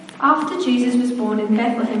After Jesus was born in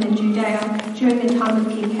Bethlehem in Judea during the time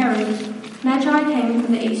of King Herod, Magi came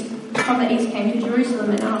from the east came to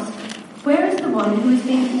Jerusalem and asked, "Where is the one who has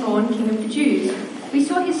been born King of the Jews? We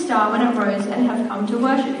saw his star when it rose and have come to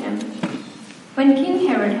worship him." When King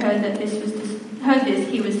Herod heard this,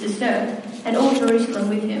 he was disturbed, and all Jerusalem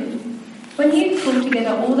with him. When he had called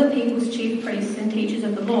together all the people's chief priests and teachers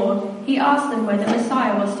of the law, he asked them where the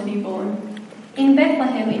Messiah was to be born. "In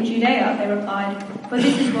Bethlehem in Judea," they replied, "for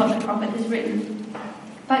this is what the prophet has written.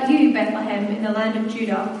 But you, Bethlehem, in the land of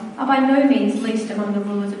Judah, are by no means least among the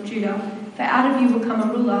rulers of Judah, for out of you will come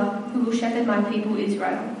a ruler who will shepherd my people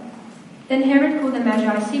Israel." Then Herod called the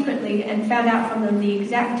Magi secretly and found out from them the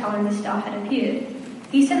exact time the star had appeared.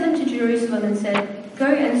 He sent them to Jerusalem and said, "Go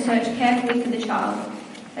and search carefully for the child.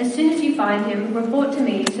 As soon as you find him, report to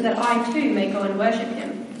me so that I too may go and worship him."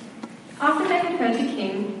 After they had heard the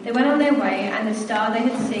king, they went on their way, and the star they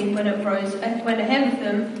had seen when it rose went ahead of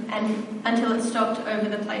them until it stopped over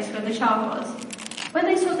the place where the child was. When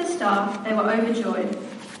they saw the star, they were overjoyed.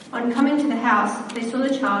 On coming to the house, they saw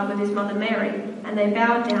the child with his mother Mary, and they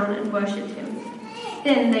bowed down and worshipped him.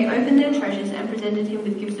 Then they opened their treasures and presented him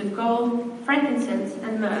with gifts of gold, frankincense,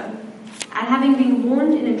 and myrrh. And having been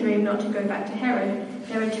warned in a dream not to go back to Herod,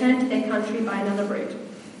 they returned to their country by another route.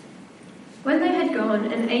 When they had gone,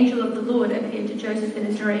 an angel of the Lord appeared to Joseph in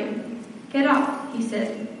a dream. "Get up," he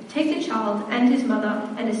said, "take the child and his mother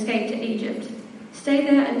and escape to Egypt. Stay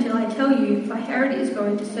there until I tell you, for Herod is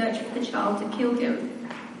going to search for the child to kill him."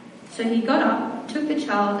 So he got up, took the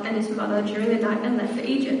child and his mother during the night and left for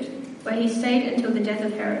Egypt, where he stayed until the death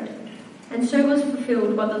of Herod. And so was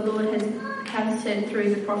fulfilled what the Lord had said through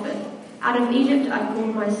the prophet, "Out of Egypt I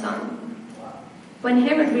called my son." When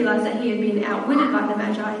Herod realized that he had been outwitted by the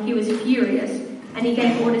Magi, he was furious, and he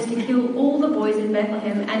gave orders to kill all the boys in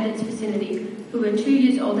Bethlehem and its vicinity who were 2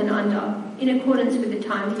 years old and under, in accordance with the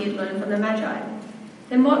time he had learned from the Magi.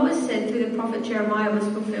 Then what was said through the prophet Jeremiah was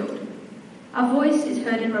fulfilled. "A voice is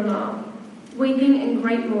heard in Ramah, weeping and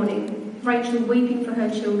great mourning, Rachel weeping for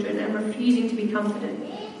her children and refusing to be comforted,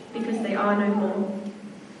 because they are no more."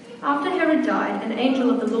 After Herod died, an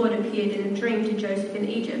angel of the Lord appeared in a dream to Joseph in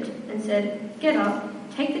Egypt and said, "Get up,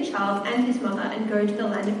 take the child and his mother and go to the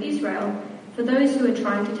land of Israel, for those who are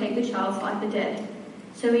trying to take the child's life are dead."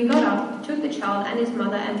 So he got up, took the child and his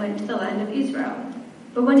mother and went to the land of Israel.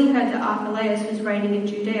 But when he heard that Archelaus was reigning in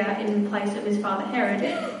Judea in place of his father Herod,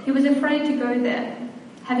 he was afraid to go there.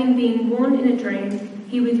 Having been warned in a dream,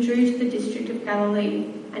 he withdrew to the district of Galilee,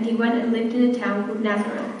 and he went and lived in a town called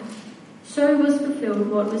Nazareth. So was fulfilled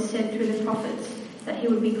what was said through the prophets, that he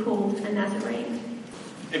would be called a Nazarene.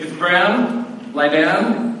 If it's brown, lay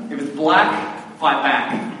down. If it's black, fight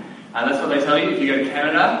back. That's what they tell you if you go to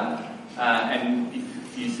Canada and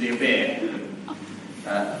if you see a bear.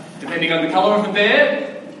 Depending on the colour of the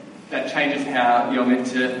bear, that changes how you're meant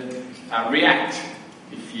to react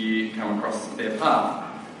if you come across their path.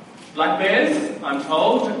 Black bears, I'm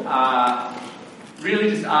told, are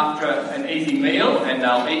really just after an easy meal and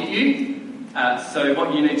they'll eat you. So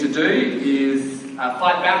what you need to do is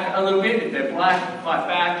fight back a little bit. If they're black, fight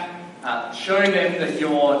back. Show them that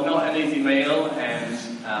you're not an easy meal and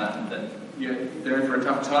that they're in for a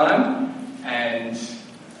tough time. And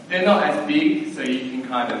they're not as big, so you can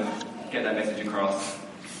kind of get that message across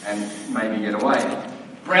and maybe get away.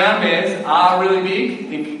 Brown bears are really big.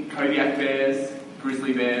 Think Kodiak bears,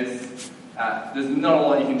 grizzly bears. There's not a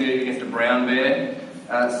lot you can do against a brown bear.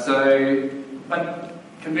 But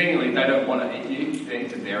conveniently, they don't want to eat you. They're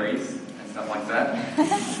into berries and stuff like that.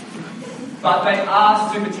 But they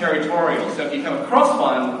are super territorial, so if you come across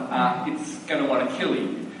one, it's going to want to kill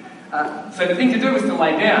you. So the thing to do is to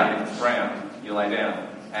lay down. If it's brown, you lay down.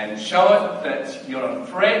 And show it that you're not a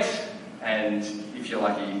threat, and if you're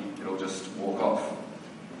lucky, it'll just walk off.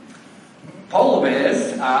 Polar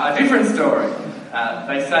bears are a different story.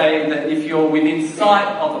 They say that if you're within sight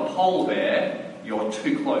of a polar bear, you're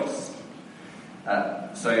too close.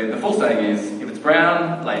 So the full saying is, if it's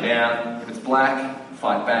brown, lay down. If it's black,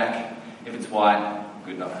 fight back. If it's white,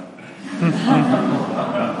 good night.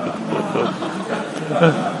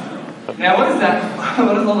 Now, what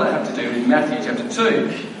does all that have to do with Matthew chapter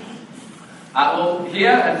 2? Well, here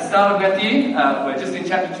at the start of Matthew, we're just in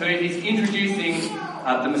chapter 2, he's introducing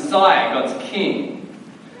the Messiah, God's King.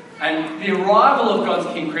 And the arrival of God's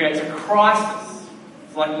King creates a crisis.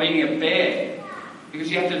 It's like meeting a bear,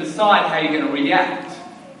 because you have to decide how you're going to react.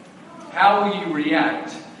 How will you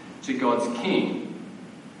react to God's King?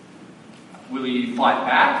 Will you fight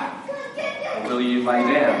back, or will you lay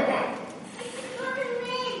down?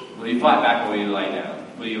 Will you fight back, or will you lay down?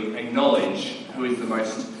 Will you acknowledge who is the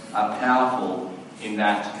most powerful in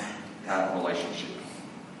that relationship?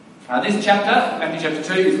 This chapter, Matthew chapter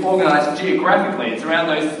 2, is organised geographically. It's around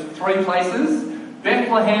those three places: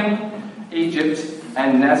 Bethlehem, Egypt,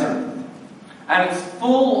 and Nazareth. And it's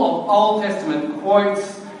full of Old Testament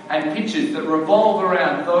quotes and pictures that revolve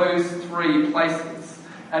around those three places.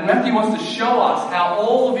 And Matthew wants to show us how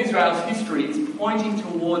all of Israel's history is pointing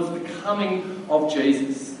towards the coming of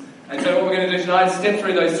Jesus. And so what we're going to do tonight is step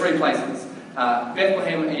through those three places: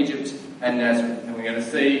 Bethlehem, Egypt, and Nazareth. And we're going to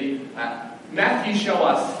see Matthew show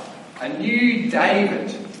us a new David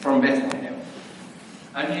from Bethlehem,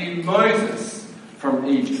 a new Moses from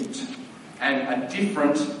Egypt, and a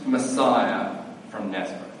different Messiah from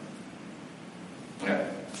Nazareth. Okay,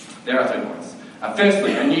 there are 2 points.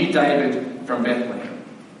 Firstly, a new David from Bethlehem.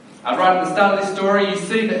 Right at the start of this story, you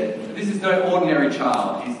see that this is no ordinary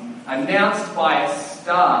child. He's announced by a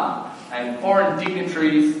star, and foreign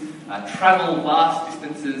dignitaries travel vast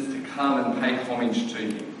distances to come and pay homage to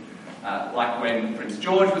him. Like when Prince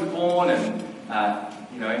George was born, and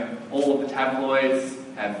all of the tabloids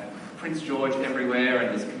have Prince George everywhere, and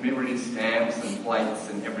there's commemorative stamps and plates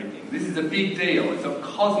and everything. This is a big deal. It's of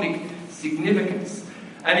cosmic significance.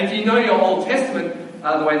 And if you know your Old Testament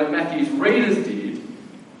the way that Matthew's readers did,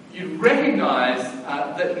 you'd recognise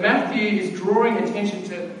that Matthew is drawing attention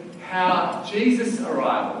to how Jesus'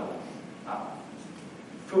 arrival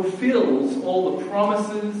fulfills all the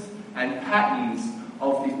promises and patterns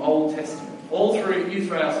of the Old Testament, all through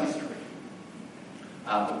Israel's history.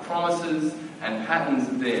 The promises and patterns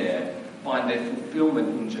there find their fulfillment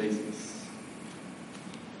in Jesus.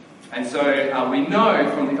 And so we know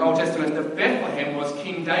from the Old Testament that Bethlehem was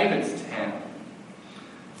King David's town.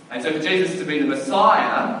 And so for Jesus to be the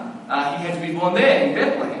Messiah, he had to be born there in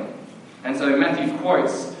Bethlehem. And so Matthew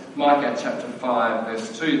quotes Micah chapter 5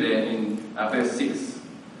 verse 2 there in verse 6.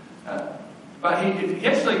 But he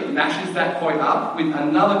actually mashes that quote up with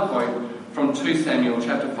another quote from 2 Samuel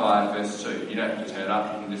chapter 5 verse 2. You don't have to turn it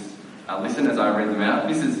up, you can just listen as I read them out.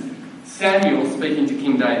 This is Samuel speaking to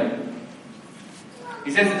King David.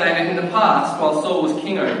 He says to David, "In the past, while Saul was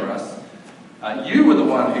king over us, you were the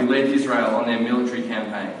one who led Israel on their military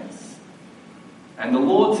campaigns. And the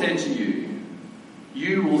Lord said to you,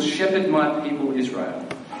 'You will shepherd my people Israel,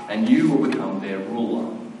 and you will become their ruler.'"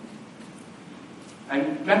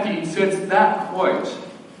 And Matthew inserts that quote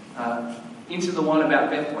into the one about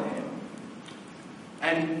Bethlehem.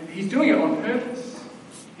 And he's doing it on purpose.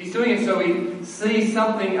 He's doing it so we see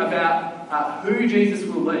something about who Jesus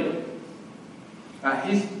will be.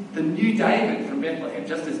 He's the new David from Bethlehem.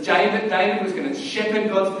 Just as David was going to shepherd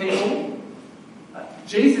God's people,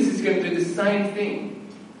 Jesus is going to do the same thing.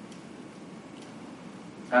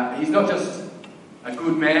 He's not just a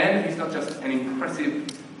good man. He's not just an impressive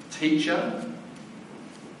teacher.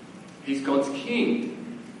 He's God's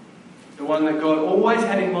king, the one that God always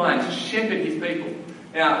had in mind to shepherd his people.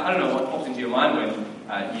 Now, I don't know what pops into your mind when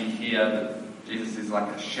you hear that Jesus is like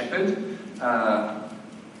a shepherd,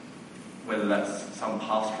 whether that's some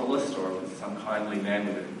pastoralist or if it's some kindly man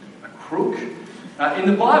with a crook. In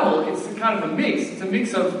the Bible, it's kind of a mix. It's a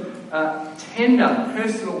mix of tender,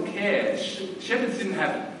 personal care. Shepherds didn't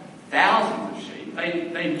have thousands of sheep.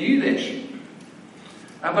 They knew their sheep.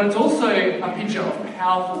 But it's also a picture of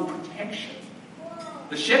powerful protection.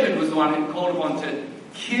 The shepherd was the one who called upon to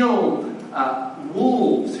kill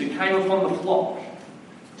wolves who came upon the flock,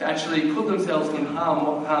 to actually put themselves in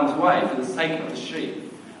harm's way for the sake of the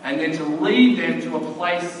sheep, and then to lead them to a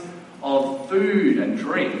place of food and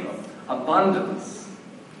drink, of abundance.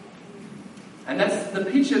 And that's the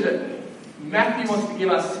picture that Matthew wants to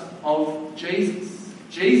give us of Jesus.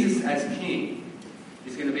 Jesus as king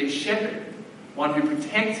is going to be a shepherd, one who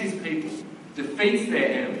protects his people, defeats their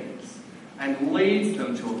enemies, and leads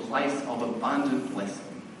them to a place of abundant blessing.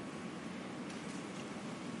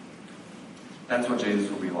 That's what Jesus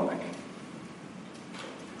will be like.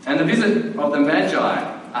 And the visit of the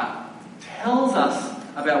Magi tells us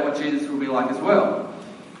about what Jesus will be like as well.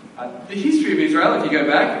 The history of Israel, if you go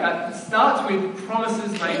back, starts with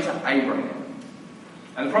promises made to Abraham.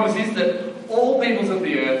 And the promise is that all peoples of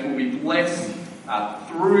the earth will be blessed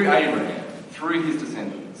through Abraham, through his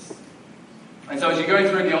descendants. And so as you go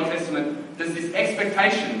through the Old Testament, there's this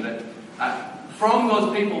expectation that from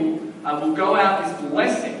God's people will go out this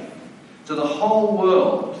blessing to the whole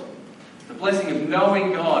world. The blessing of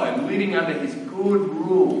knowing God and living under his good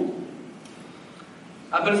rule.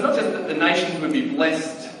 But it's not just that the nations would be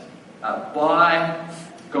blessed by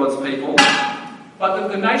God's people, but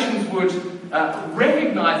that the nations would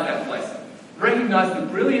recognise that blessing, recognise the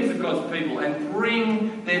brilliance of God's people and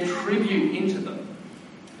bring their tribute into them.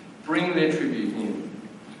 Bring their tribute in.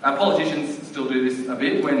 Politicians still do this a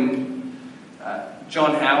bit when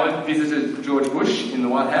John Howard visited George Bush in the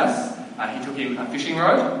White House. He took him a fishing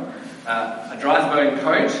rod, a Drysbone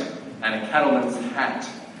coat, and a cattleman's hat.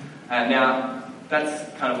 Now,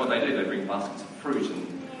 that's kind of what they do. They bring baskets of fruit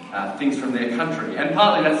and things from their country. And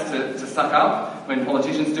partly that's to suck up when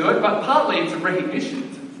politicians do it, but partly it's a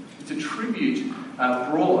recognition. It's a tribute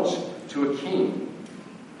brought to a king.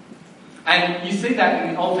 And you see that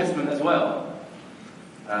in the Old Testament as well.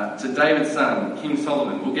 To David's son, King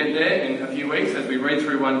Solomon. We'll get there in a few weeks as we read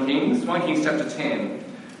through 1 Kings chapter 10.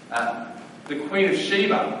 The Queen of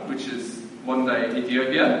Sheba, which is modern-day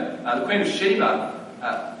Ethiopia, the Queen of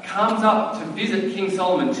Sheba comes up to visit King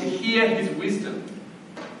Solomon to hear his wisdom,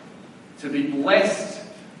 to be blessed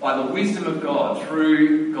by the wisdom of God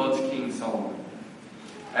through God's King Solomon.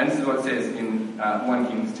 And this is what it says in 1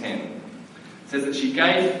 Kings 10. It says that she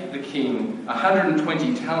gave the king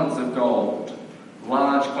 120 talents of gold,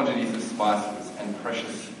 large quantities of spices and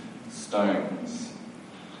precious stones.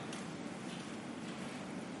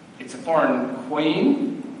 It's a foreign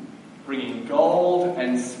queen bringing gold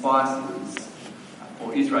and spices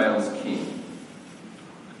for Israel's king.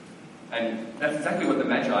 And that's exactly what the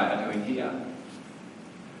Magi are doing here.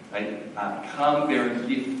 They come bearing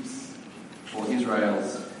gifts for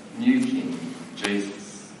Israel's new king,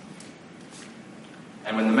 Jesus.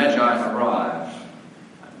 And when the Magi arrive,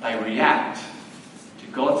 they react to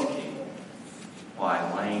God's king by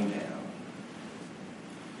laying down.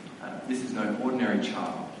 This is no ordinary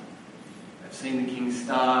child. They've seen the king's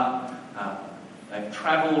star. They've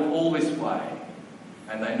travelled all this way.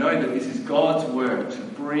 And they know that this is God's work to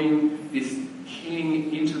bring this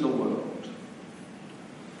king into the world.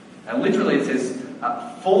 And literally it says,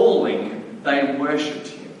 falling, they worshipped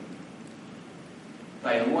him.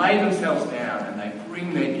 They lay themselves down and they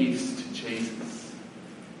bring their gifts to Jesus.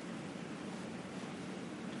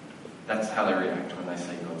 That's how they react when they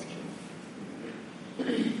see God's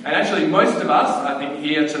king. And actually, most of us, I think,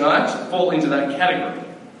 here tonight fall into that category.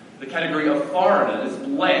 The category of foreigners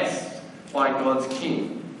blessed by God's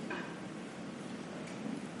king.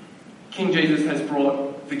 King Jesus has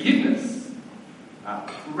brought forgiveness,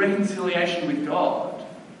 reconciliation with God,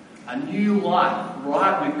 a new life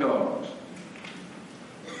right with God.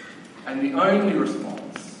 And the only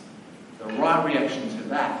response, the right reaction to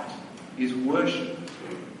that, is worship.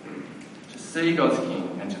 To see God's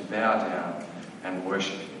king and to bow down and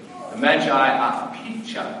worship him. The Magi are a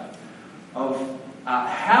picture of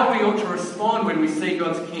how we ought to respond when we see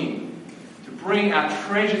God's king. To bring our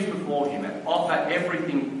treasures before him and offer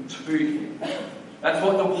everything to him. That's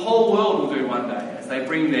what the whole world will do one day as they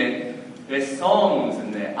bring their songs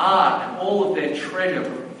and their art and all of their treasure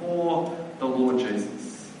before the Lord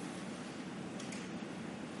Jesus.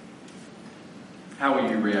 How will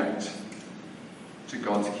you react to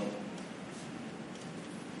God's king?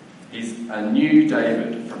 He's a new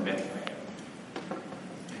David from Bethlehem.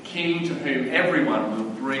 The king to whom everyone will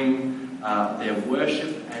bring their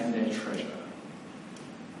worship and their treasure.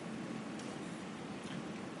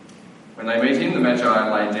 When they meet him, the Magi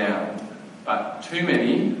lay down, but too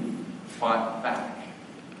many fight back.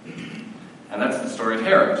 And that's the story of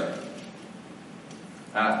Herod.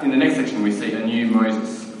 In the next section, we see a new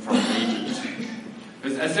Moses from Egypt.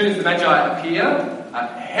 Because as soon as the Magi appear,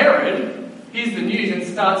 Herod hears the news and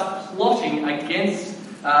starts plotting against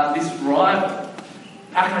this rival.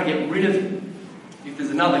 How can I get rid of him? If there's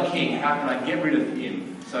another king, how can I get rid of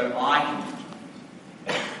him so I can do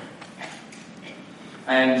it?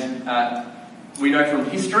 And we know from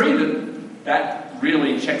history that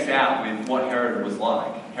really checks out with what Herod was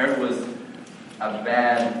like. Herod was a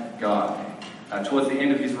bad guy. Towards the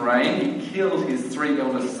end of his reign, he killed his 3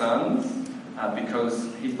 eldest sons because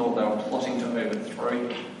he thought they were plotting to overthrow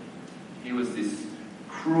him. He was this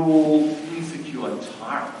cruel, insecure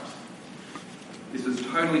tyrant. This was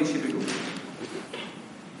totally typical.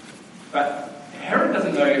 But Herod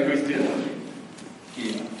doesn't know who's dealing with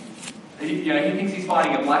here. He thinks he's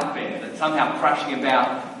fighting a black bear that somehow crashing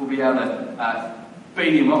about will be able to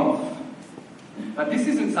beat him off. But this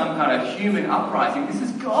isn't some kind of human uprising. This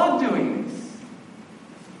is God doing this.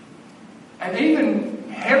 And even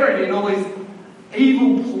Herod, in all his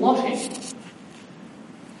evil plotting,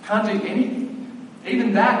 can't do anything.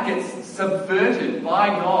 Even that gets subverted by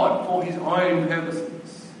God for his own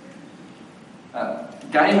purposes.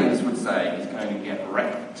 Gamers would say he's going to get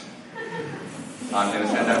wrecked. I've never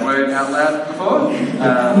said that word out loud before.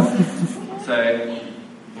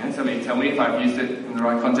 Somebody tell me if I've used it in the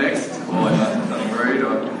right context, or if I've said something rude,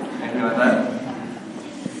 or anything like that.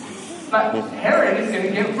 But Herod is going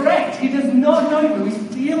to get wrecked. He does not know who he's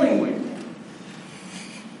dealing with.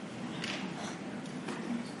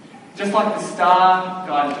 Just like the star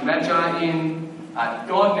guided the Magi in,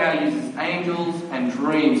 God now uses angels and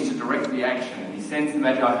dreams to direct the action, and he sends the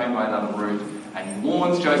Magi home by another route, and he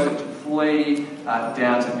warns Joseph to flee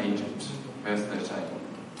down to Egypt. Verse 13.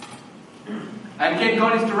 And again,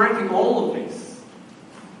 God is directing all of this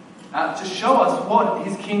to show us what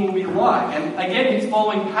his king will be like. And again, he's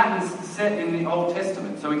following patterns set in the Old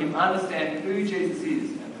Testament so we can understand who Jesus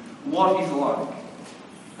is and what he's like.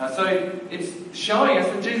 So it's showing us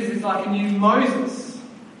that Jesus is like a new Moses.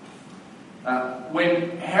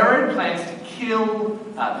 When Herod plans to kill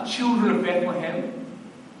the children of Bethlehem,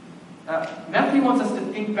 Matthew wants us to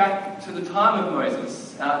think back to the time of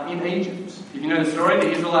Moses in Egypt. If you know the story,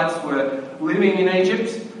 the Israelites were living in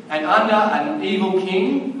Egypt and under an evil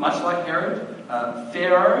king, much like Herod,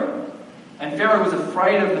 Pharaoh. And Pharaoh was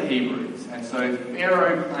afraid of the Hebrews. And so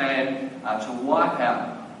Pharaoh planned to wipe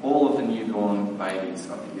out all of the newborn babies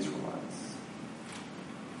of the Israelites.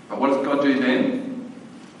 But what does God do then?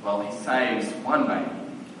 Well, he saves one baby,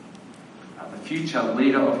 the future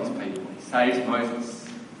leader of his people. He saves Moses.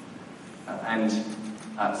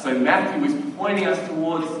 So Matthew is pointing us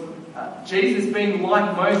towards Jesus being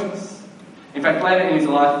like Moses. In fact, later in his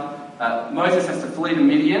life, Moses has to flee to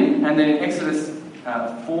Midian, and then in Exodus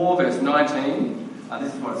 4, verse 19,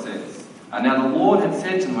 this is what it says. Now the Lord had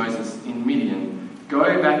said to Moses in Midian,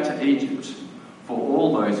 "Go back to Egypt, for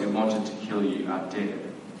all those who wanted to kill you are dead."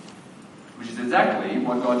 Which is exactly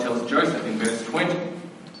what God tells Joseph in verse 20.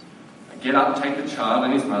 "Get up, take the child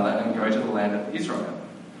and his mother, and go to the land of Israel.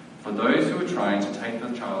 For those who are trying to take the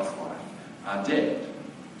child's life are dead."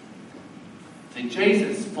 See,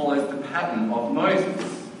 Jesus follows the pattern of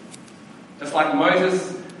Moses. Just like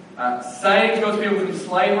Moses saved God's people from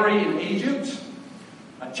slavery in Egypt,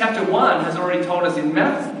 chapter 1 has already told us in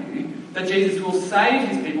Matthew that Jesus will save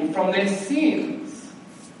his people from their sins.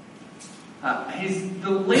 He's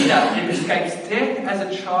the leader who escapes death as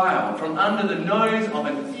a child from under the nose of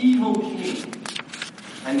an evil king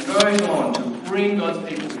and goes on to bring God's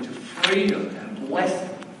people into freedom and blessing.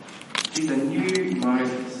 He's a new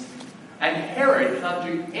Moses. And Herod can't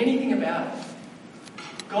do anything about it.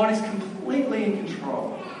 God is completely in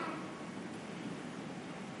control.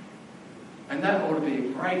 And that ought to be a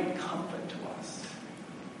great comfort to us.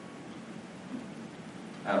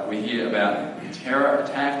 We hear about terror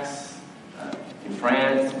attacks in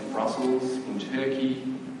France, in Brussels, in Turkey.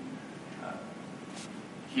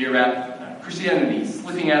 Hear about Christianity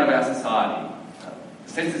slipping out of our society.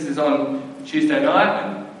 The census is on Tuesday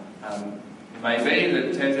night, and it may be that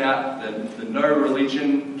it turns out that the no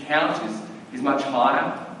religion count is much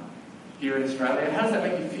higher here in Australia. How does that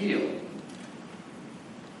make you feel?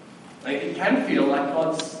 It can feel like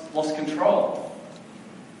God's lost control.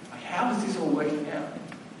 How is this all working out?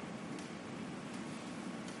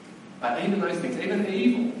 But even those things, even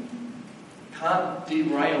evil, can't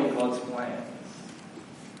derail God's plans.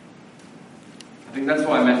 I think that's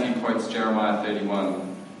why Matthew quotes Jeremiah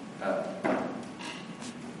 31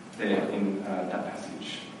 there in that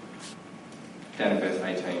passage, down in verse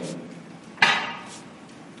 18.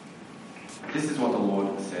 This is what the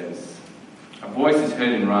Lord says. "A voice is heard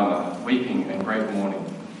in Ramah, weeping and great mourning,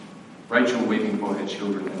 Rachel weeping for her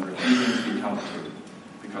children and refusing to be comforted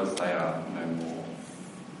because they are no more."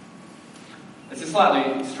 It's a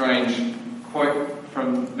slightly strange quote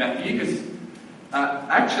from Matthew because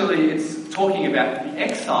actually it's talking about the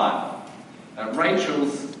exile.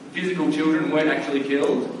 Rachel's physical children weren't actually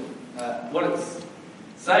killed. What it's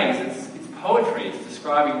saying is it's poetry. It's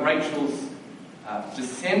describing Rachel's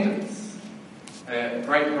descendants, her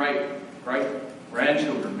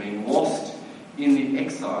great-great-great-grandchildren being lost in the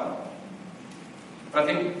exile. But I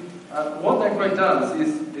think what that quote does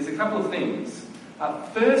is a couple of things.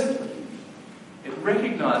 Firstly, it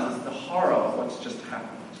recognises the horror of what's just happened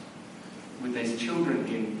with these children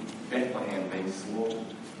in Bethlehem being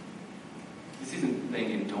slaughtered. This isn't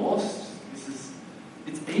being endorsed.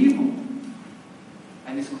 It's evil.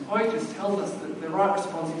 And this quote just tells us that the right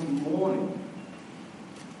response is mourning.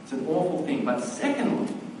 It's an awful thing. But secondly,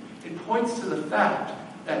 it points to the fact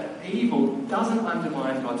that evil doesn't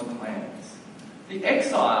undermine God's plans. The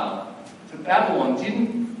exile to Babylon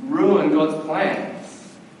didn't ruin God's plans.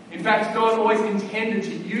 In fact, God always intended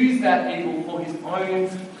to use that evil for his own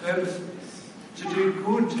purposes, to do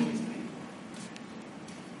good to his people.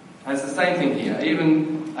 And it's the same thing here.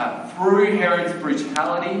 Even through Herod's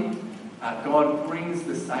brutality, God brings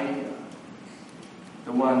the Saviour,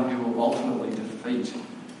 the one who will ultimately defeat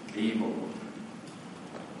evil.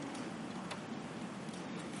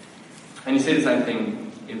 And you see the same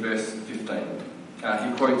thing in verse 15.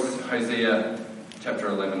 He quotes Hosea chapter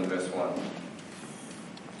 11, verse 1.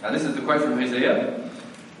 Now this is the quote from Hosea.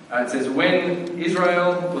 It says, when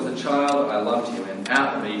Israel was a child, I loved him, and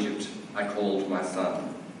out of Egypt I called my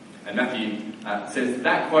son. And Matthew says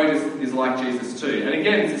that quote is like Jesus too. And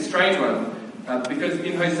again, it's a strange one, because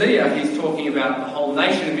in Hosea he's talking about the whole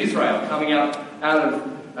nation of Israel coming up out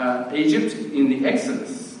of Egypt in the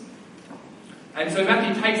Exodus. And so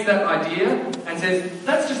Matthew takes that idea and says,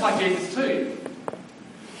 that's just like Jesus too.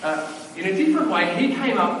 In a different way, he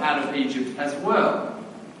came up out of Egypt as well.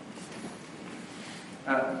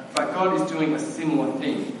 But God is doing a similar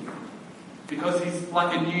thing, because he's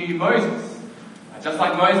like a new Moses. Just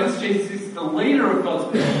like Moses, Jesus is the leader of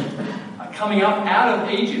God's people, coming up out of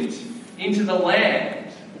Egypt into the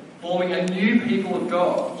land, forming a new people of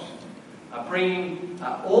God, bringing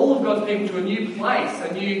all of God's people to a new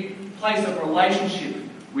place of relationship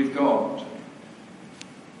with God.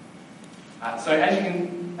 So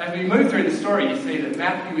as we move through the story, you see that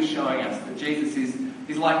Matthew is showing us that Jesus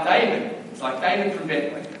is like David. It's like David from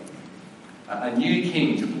Bethlehem, a new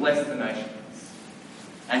king to bless the nations.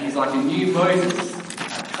 And he's like a new Moses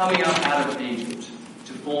coming up out of Egypt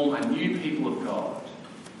to form a new people of God,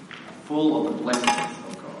 full of the blessings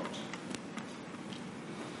of God.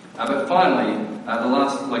 But finally, the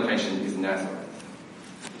last location is Nazareth.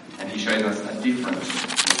 And he shows us a different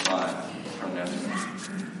Messiah from Nazareth.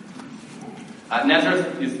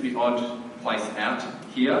 Nazareth is the odd place out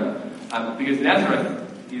here, because Nazareth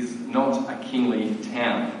is not a kingly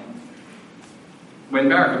town. When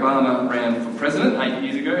Barack Obama ran for president 8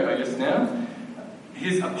 years ago, I guess now,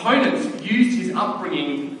 his opponents used his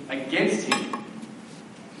upbringing against him.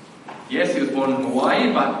 Yes, he was born in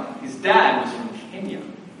Hawaii, but his dad was from Kenya.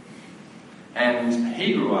 And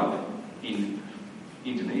he grew up in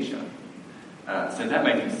Indonesia. So that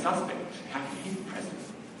made him suspect. How could he be president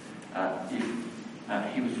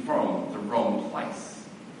if he was from the wrong place?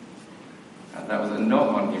 That was a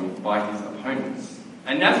knock on him by his opponents.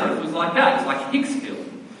 And Nazareth was like that. It's like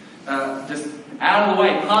Hicksville. Just out of the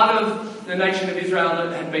way. Part of the nation of Israel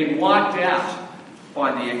that had been wiped out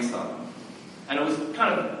by the exile. And it was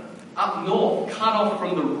kind of up north, cut off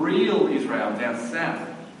from the real Israel down south.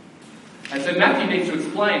 And so Matthew needs to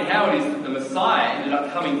explain how it is that the Messiah ended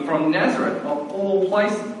up coming from Nazareth, of all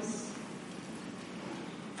places.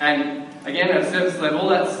 And again, at a surface level,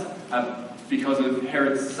 that's because of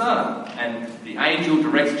Herod's son. And the angel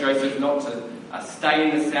directs Joseph not to stay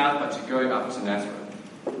in the south, but to go up to Nazareth.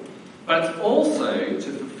 But it's also to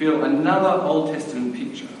fulfill another Old Testament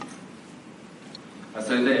picture.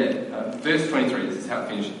 So there, verse 23, this is how it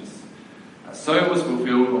finishes. So it was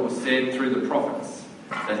fulfilled what was said through the prophets,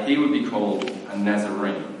 that he would be called a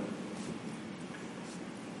Nazarene.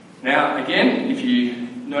 Now, again, if you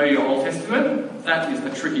know your Old Testament, that is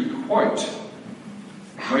a tricky quote.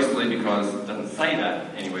 Mostly because it doesn't say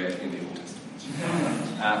that anywhere in the Old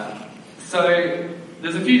Testament. So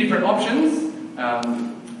there's a few different options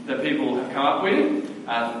that people have come up with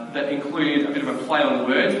that include a bit of a play on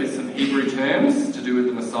words with some Hebrew terms to do with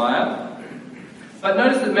the Messiah. But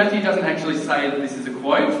notice that Matthew doesn't actually say that this is a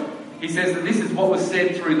quote. He says that this is what was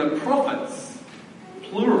said through the prophets,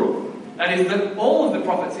 plural. That is, that all of the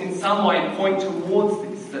prophets in some way point towards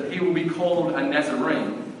this, that he will be called a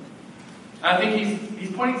Nazarene. And I think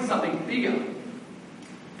he's pointing to something bigger.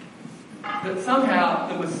 That somehow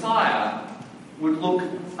the Messiah would look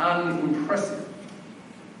unimpressive.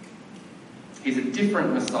 He's a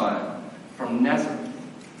different Messiah from Nazareth.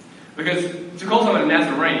 Because to call someone a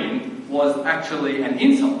Nazarene was actually an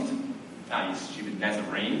insult. Ah, you stupid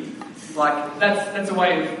Nazarene. Like, that's a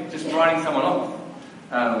way of just writing someone off.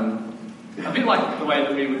 A bit like the way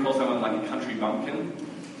that we would call someone like a country bumpkin,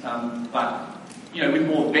 but, with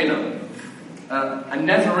more venom. A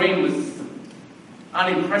Nazarene was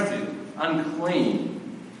unimpressive, unclean.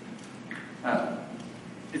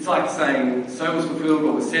 It's like saying, so was fulfilled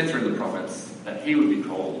what was said through the prophets, that he would be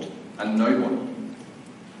called a nobody.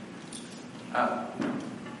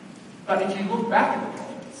 But if you look back at the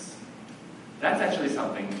prophets, that's actually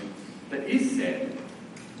something that is said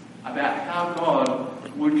about how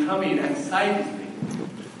God would come in and save his people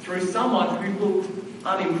through someone who looked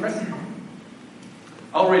unimpressive.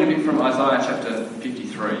 I'll read a bit from Isaiah chapter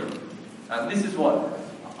 53. This is what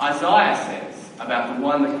Isaiah says about the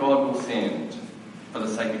one that God will send for the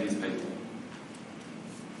sake of his people.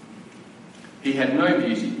 He had no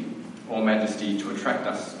beauty or majesty to attract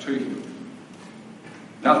us to him.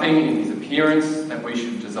 Nothing in his appearance that we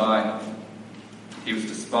should desire. He was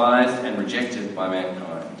despised and rejected by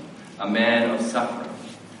mankind, a man of suffering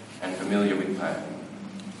and familiar with pain.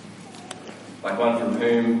 Like one from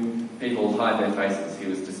whom people hide their faces, he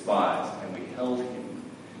was despised, and we held him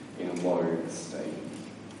in low esteem.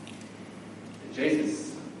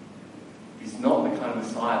 Jesus He's not the kind of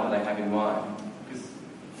Messiah that they have in mind. Because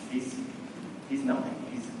he's nothing.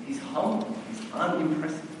 He's humble. He's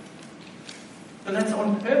unimpressive. But that's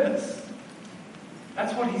on purpose.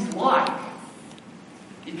 That's what he's like.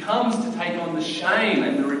 He comes to take on the shame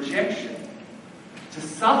and the rejection, to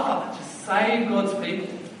suffer, to save God's people.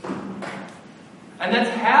 And that's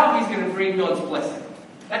how he's going to bring God's blessing.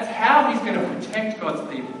 That's how he's going to protect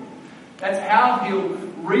God's people. That's how he'll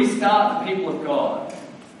restart the people of God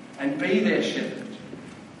and be their shepherd.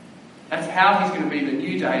 That's how he's going to be the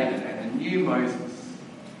new David and the new Moses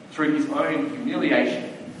through his own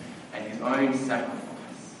humiliation and his own sacrifice.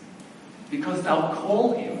 Because they'll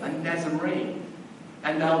call him a Nazarene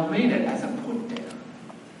and they'll mean it as a put down.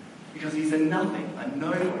 Because he's a nothing, a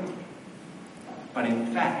nobody. But in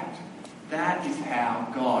fact, that is how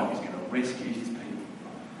God is going to rescue his people,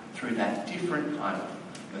 through that different kind of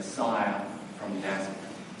Messiah from Nazareth.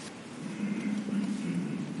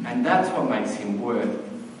 And that's what makes him worth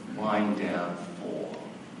lying down for.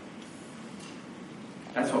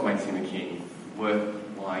 That's what makes him a king, worth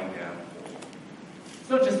lying down for. It's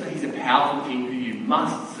not just that he's a powerful king who you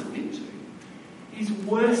must submit to. He's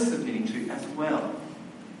worth submitting to as well.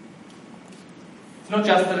 It's not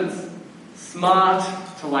just that it's smart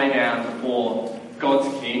to lay down before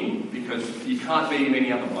God's king, because you can't be in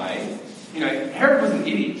any other way. You know, Herod was an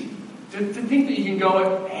idiot. To think that you can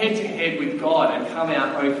go head to head with God and come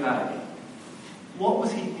out okay. What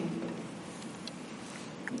was he thinking?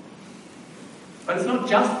 But it's not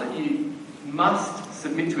just that you must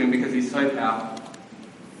submit to him because he's so powerful.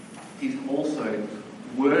 He's also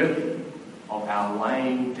worthy of our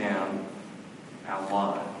laying down our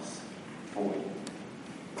lives for him.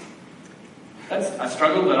 That's a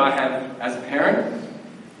struggle that I have as a parent.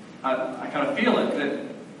 I kind of feel it, that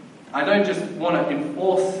I don't just want to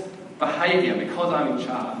enforce behaviour because I'm in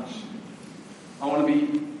charge. I want to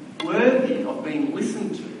be worthy of being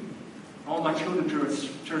listened to. I want my children to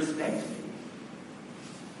respect me.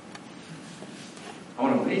 I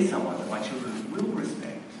want to be someone that my children will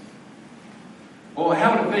respect. Or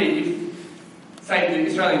how would it be if, say, the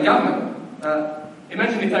Australian government,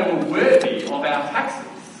 imagine if they were worthy of our taxes.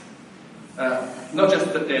 Not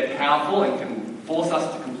just that they're powerful and can force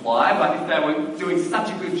us to comply, but if they were doing such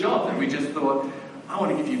a good job that we just thought, I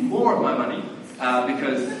want to give you more of my money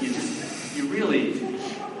because you're really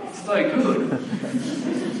so good.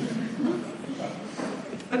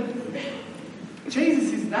 But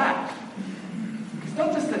Jesus is that. It's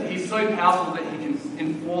not just that he's so powerful that he can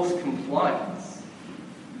enforce compliance.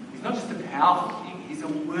 He's not just a powerful king, he's a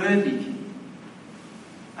worthy king.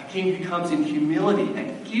 A king who comes in humility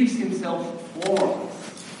and gives himself for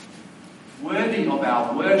us. Worthy of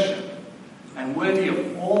our worship and worthy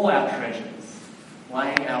of all our treasures.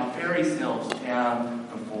 Laying our very selves down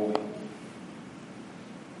before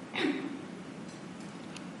him.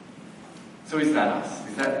 So is that us?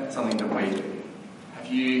 Is that something that we do? Have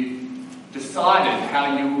you decided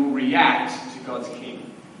how you will react to God's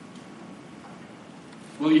king?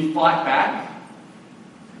 Will you fight back,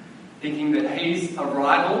 thinking that he's a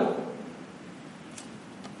rival,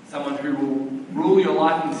 someone who will rule your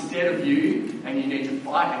life instead of you, and you need to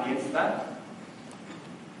fight against that?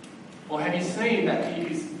 Or have you seen that he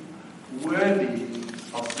is worthy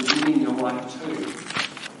of submitting your life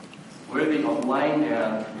to? Worthy of laying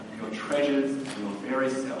down your treasures and your very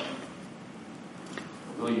self?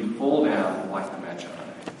 Or will you fall down like the Magi,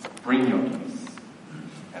 bring your gifts,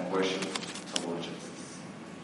 and worship